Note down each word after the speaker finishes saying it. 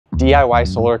DIY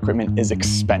solar equipment is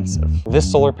expensive.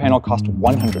 This solar panel cost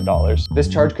 $100. This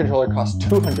charge controller costs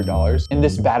 $200. And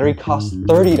this battery costs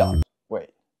 $30. Wait.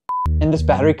 And this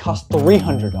battery costs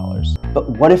 $300.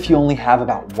 But what if you only have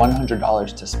about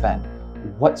 $100 to spend?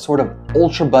 What sort of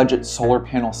ultra budget solar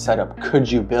panel setup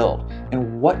could you build?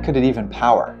 And what could it even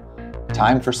power?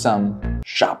 Time for some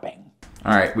shopping.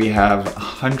 All right, we have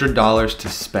 $100 to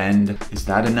spend. Is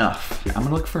that enough? I'm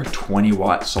gonna look for a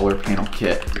 20-watt solar panel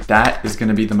kit. That is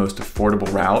gonna be the most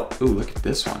affordable route. Ooh, look at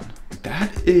this one.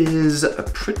 That is a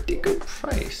pretty good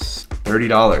price.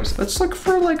 $30. Let's look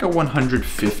for like a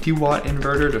 150-watt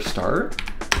inverter to start.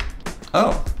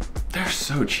 Oh, they're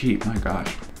so cheap, my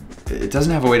gosh. It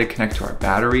doesn't have a way to connect to our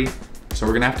battery, so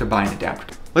we're gonna have to buy an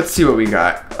adapter. Let's see what we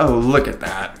got. Oh, look at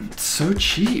that. It's so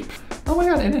cheap. Oh my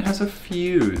God, and it has a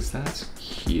fuse. That's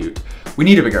cute. We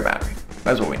need a bigger battery.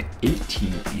 That's what we need.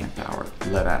 18 amp hour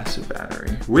lead acid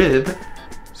battery with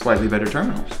slightly better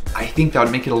terminals. I think that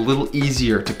would make it a little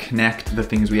easier to connect the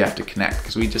things we have to connect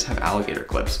because we just have alligator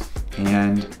clips.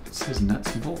 And it says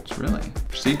nuts and bolts, really.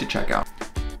 Proceed to checkout.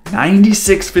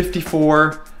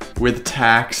 $96.54 with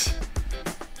tax.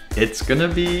 It's gonna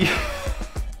be,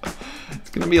 it's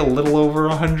gonna be a little over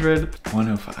 100.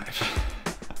 105.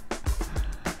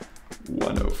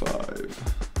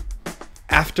 105.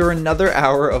 After another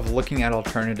hour of looking at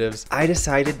alternatives, I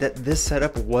decided that this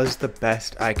setup was the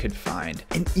best I could find.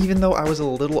 And even though I was a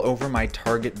little over my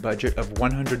target budget of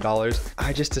 $100,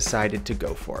 I just decided to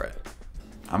go for it.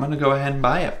 I'm gonna go ahead and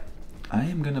buy it. I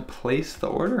am gonna place the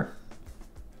order.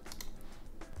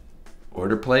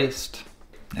 Order placed.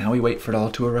 Now we wait for it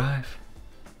all to arrive.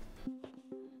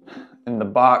 And the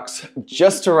box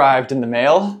just arrived in the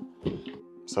mail.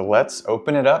 So let's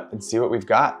open it up and see what we've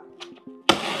got.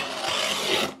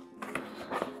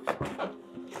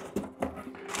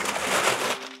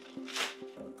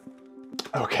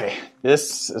 Okay,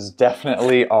 this is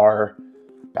definitely our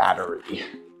battery.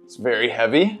 It's very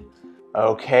heavy.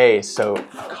 Okay, so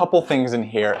a couple things in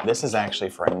here. This is actually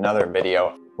for another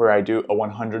video where I do a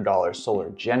 $100 solar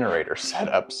generator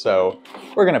setup. So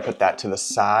we're gonna put that to the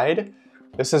side.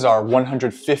 This is our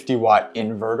 150-watt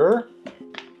inverter.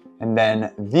 And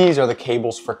then these are the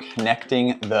cables for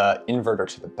connecting the inverter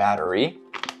to the battery.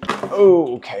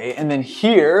 Okay, and then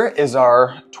here is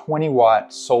our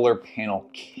 20-watt solar panel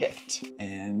kit.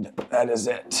 And that is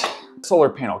it. Solar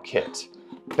panel kit,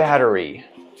 battery,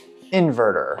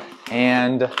 inverter,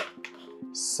 and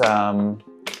some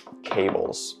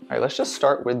cables. All right, let's just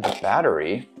start with the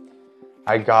battery.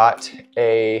 I got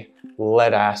a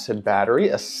lead acid battery,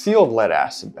 a sealed lead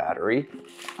acid battery,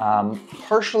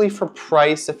 partially for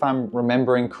price if I'm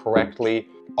remembering correctly.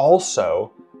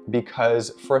 Also,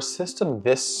 because for a system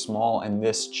this small and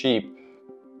this cheap,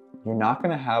 you're not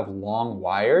gonna have long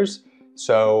wires,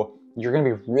 so you're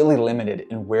gonna be really limited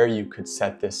in where you could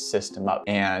set this system up.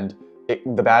 And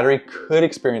the battery could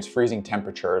experience freezing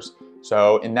temperatures.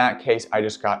 So in that case, I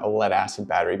just got a lead acid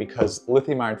battery because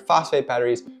lithium iron phosphate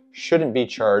batteries shouldn't be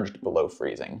charged below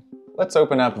freezing. Let's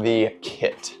open up the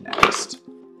kit next.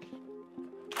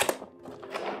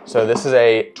 So this is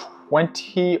a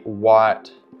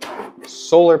 20-watt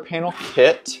solar panel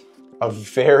kit, a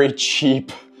very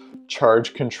cheap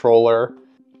charge controller,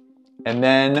 and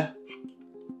then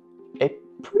a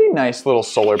pretty nice little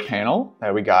solar panel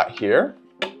that we got here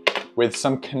with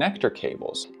some connector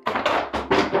cables.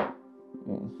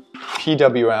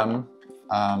 PWM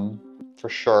for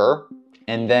sure.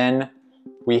 And then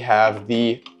we have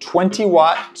the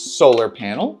 20-watt solar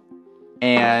panel,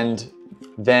 and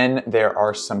then there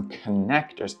are some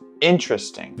connectors.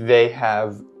 Interesting. They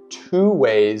have two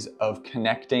ways of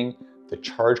connecting the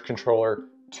charge controller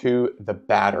to the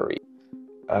battery.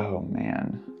 Oh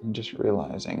man, I'm just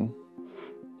realizing.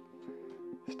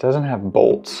 It doesn't have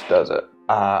bolts, does it?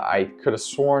 I could have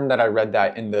sworn that I read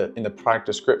that in the product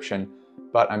description,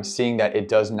 but I'm seeing that it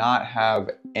does not have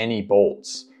any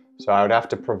bolts. So I would have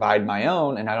to provide my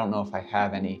own, and I don't know if I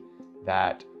have any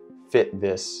that fit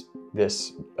these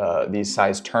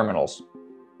size terminals.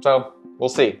 So we'll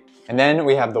see. And then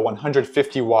we have the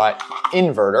 150-watt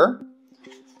inverter.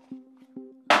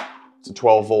 It's a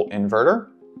 12-volt inverter,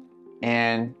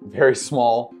 and very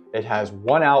small. It has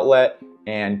one outlet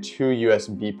and two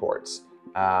USB ports.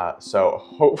 So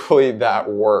hopefully that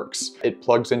works. It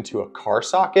plugs into a car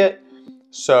socket.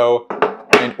 So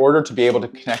in order to be able to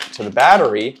connect to the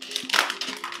battery,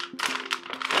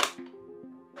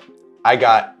 I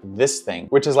got this thing,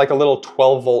 which is like a little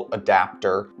 12-volt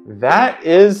adapter. That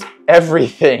is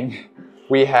everything.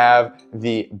 We have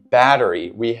the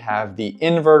battery, we have the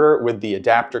inverter with the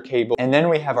adapter cable, and then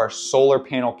we have our solar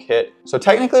panel kit. So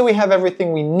technically we have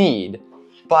everything we need,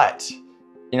 but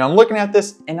You know, I'm looking at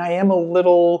this and I am a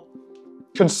little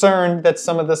concerned that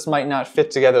some of this might not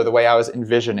fit together the way I was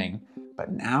envisioning.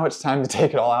 But now it's time to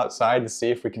take it all outside to see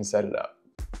if we can set it up.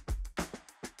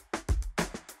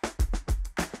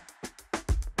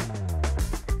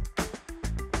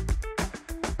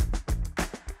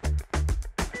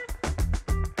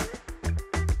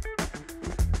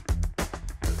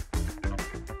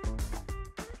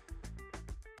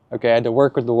 Okay, I had to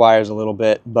work with the wires a little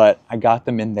bit, but I got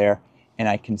them in there, and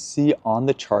I can see on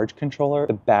the charge controller,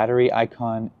 the battery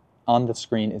icon on the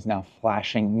screen is now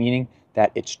flashing, meaning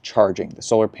that it's charging. The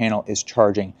solar panel is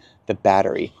charging the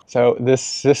battery. So this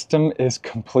system is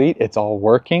complete, it's all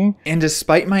working. And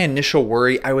despite my initial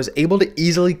worry, I was able to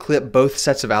easily clip both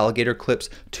sets of alligator clips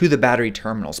to the battery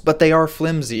terminals, but they are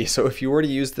flimsy. So if you were to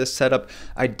use this setup,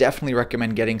 I definitely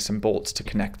recommend getting some bolts to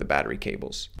connect the battery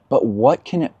cables. But what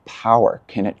can it power?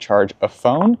 Can it charge a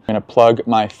phone? I'm gonna plug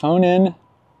my phone in.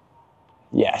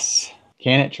 Yes.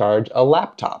 Can it charge a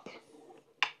laptop?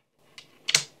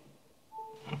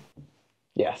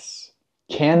 Yes.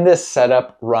 Can this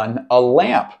setup run a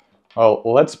lamp? Well,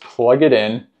 let's plug it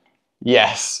in.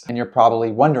 Yes. And you're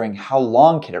probably wondering, how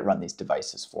long can it run these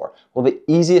devices for? Well, the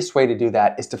easiest way to do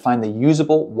that is to find the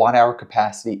usable watt-hour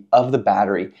capacity of the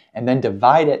battery and then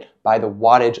divide it by the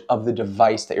wattage of the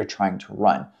device that you're trying to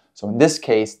run. So in this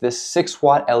case, this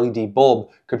 6-watt LED bulb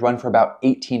could run for about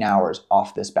 18 hours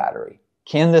off this battery.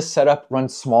 Can this setup run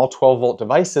small 12-volt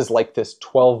devices like this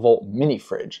 12-volt mini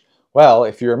fridge? Well,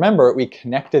 if you remember, we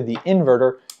connected the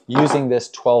inverter using this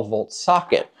 12-volt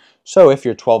socket. So if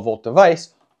your 12-volt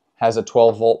device has a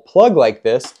 12-volt plug like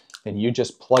this, then you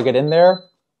just plug it in there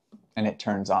and it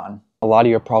turns on. A lot of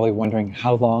you are probably wondering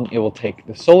how long it will take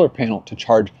the solar panel to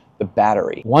charge the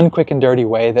battery. One quick and dirty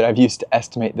way that I've used to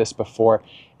estimate this before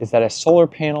is that a solar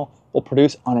panel will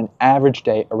produce on an average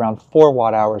day around 4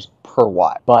 watt-hours per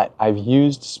watt. But I've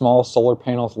used small solar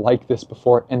panels like this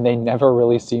before and they never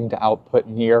really seem to output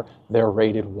near their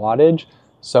rated wattage.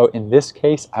 So in this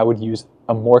case, I would use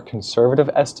a more conservative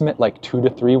estimate, like 2 to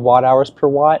 3 watt-hours per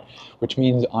watt, which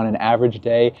means on an average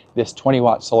day, this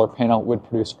 20-watt solar panel would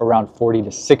produce around 40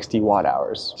 to 60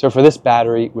 watt-hours. So for this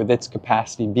battery, with its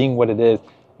capacity being what it is,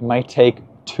 it might take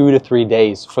 2 to 3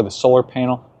 days for the solar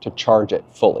panel to charge it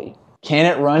fully. Can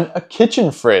it run a kitchen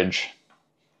fridge?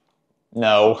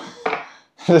 No.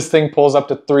 This thing pulls up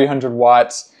to 300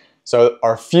 watts, so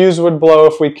our fuse would blow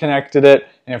if we connected it,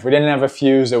 and if we didn't have a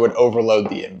fuse, it would overload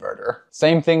the inverter.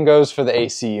 Same thing goes for the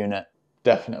AC unit.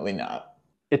 Definitely not.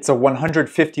 It's a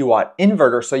 150 watt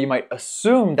inverter, so you might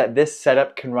assume that this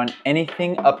setup can run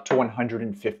anything up to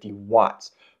 150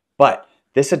 watts. But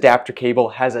this adapter cable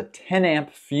has a 10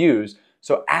 amp fuse,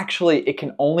 so actually it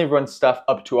can only run stuff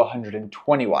up to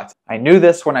 120 watts. I knew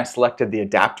this when I selected the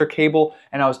adapter cable,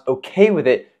 and I was okay with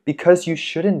it because you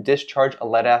shouldn't discharge a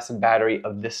lead acid battery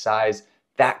of this size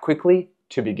that quickly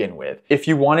to begin with. If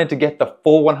you wanted to get the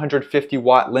full 150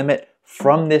 watt limit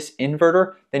from this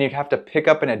inverter, then you'd have to pick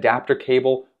up an adapter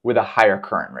cable with a higher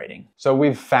current rating. So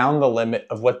we've found the limit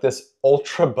of what this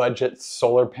ultra budget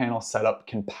solar panel setup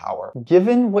can power.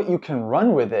 Given what you can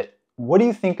run with it, what do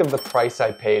you think of the price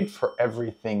I paid for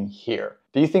everything here?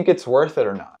 Do you think it's worth it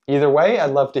or not? Either way,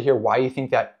 I'd love to hear why you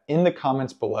think that in the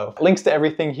comments below. Links to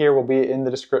everything here will be in the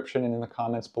description and in the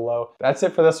comments below. That's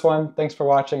it for this one. Thanks for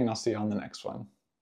watching, and I'll see you on the next one.